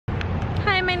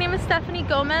my name is Stephanie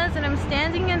Gomez and I'm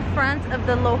standing in front of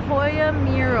the La Jolla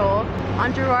mural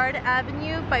on Girard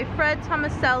Avenue by Fred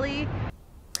Tomaselli.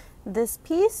 This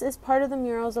piece is part of the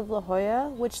murals of La Jolla,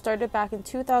 which started back in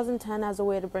 2010 as a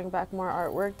way to bring back more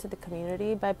artwork to the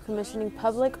community by commissioning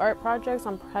public art projects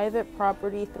on private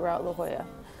property throughout La Jolla.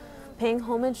 Paying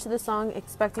homage to the song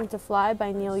Expecting to Fly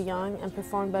by Neil Young and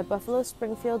performed by Buffalo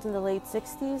Springfield in the late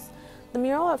 60s, the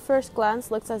mural at first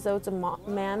glance looks as though it's a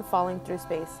man falling through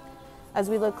space. As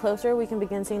we look closer, we can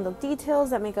begin seeing the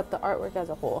details that make up the artwork as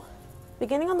a whole.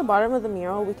 Beginning on the bottom of the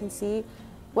mural, we can see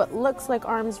what looks like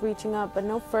arms reaching up but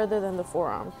no further than the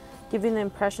forearm, giving the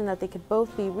impression that they could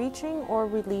both be reaching or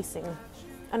releasing.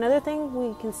 Another thing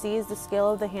we can see is the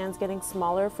scale of the hands getting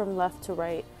smaller from left to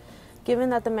right. Given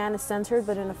that the man is centered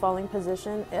but in a falling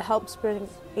position, it helps bring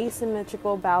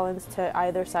asymmetrical balance to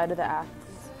either side of the act.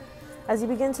 As you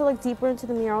begin to look deeper into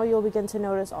the mural, you'll begin to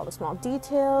notice all the small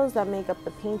details that make up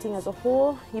the painting as a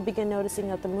whole. You begin noticing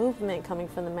that the movement coming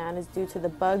from the man is due to the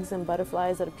bugs and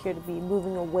butterflies that appear to be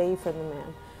moving away from the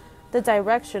man. The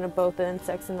direction of both the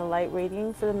insects and the light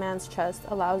radiating from the man's chest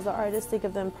allows the artist to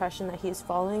give the impression that he is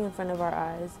falling in front of our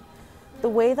eyes. The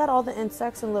way that all the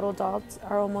insects and little dots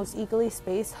are almost equally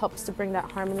spaced helps to bring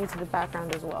that harmony to the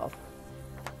background as well.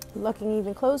 Looking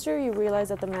even closer, you realize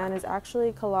that the man is actually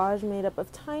a collage made up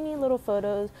of tiny little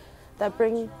photos that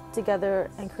bring together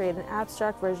and create an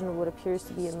abstract version of what appears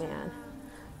to be a man.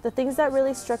 The things that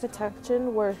really struck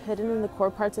attention were hidden in the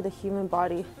core parts of the human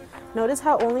body. Notice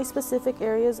how only specific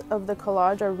areas of the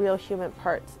collage are real human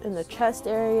parts. In the chest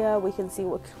area, we can see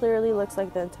what clearly looks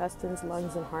like the intestines,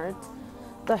 lungs, and heart.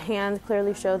 The hands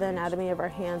clearly show the anatomy of our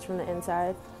hands from the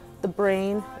inside. The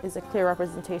brain is a clear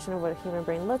representation of what a human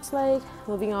brain looks like.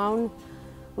 Moving on,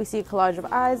 we see a collage of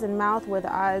eyes and mouth where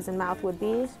the eyes and mouth would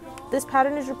be. This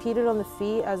pattern is repeated on the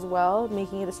feet as well,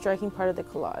 making it a striking part of the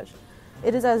collage.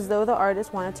 It is as though the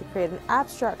artist wanted to create an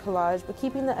abstract collage, but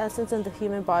keeping the essence of the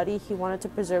human body, he wanted to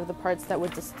preserve the parts that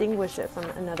would distinguish it from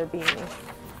another being.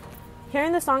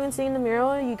 Hearing the song and seeing the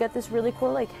mural, you get this really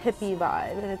cool hippie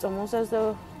vibe, and it's almost as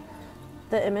though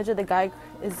the image of the guy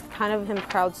is kind of him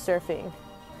crowd surfing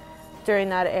during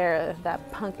that era,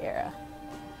 that punk era.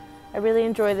 I really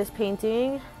enjoy this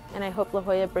painting, and I hope La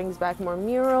Jolla brings back more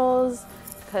murals,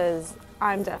 because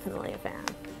I'm definitely a fan.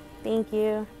 Thank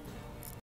you.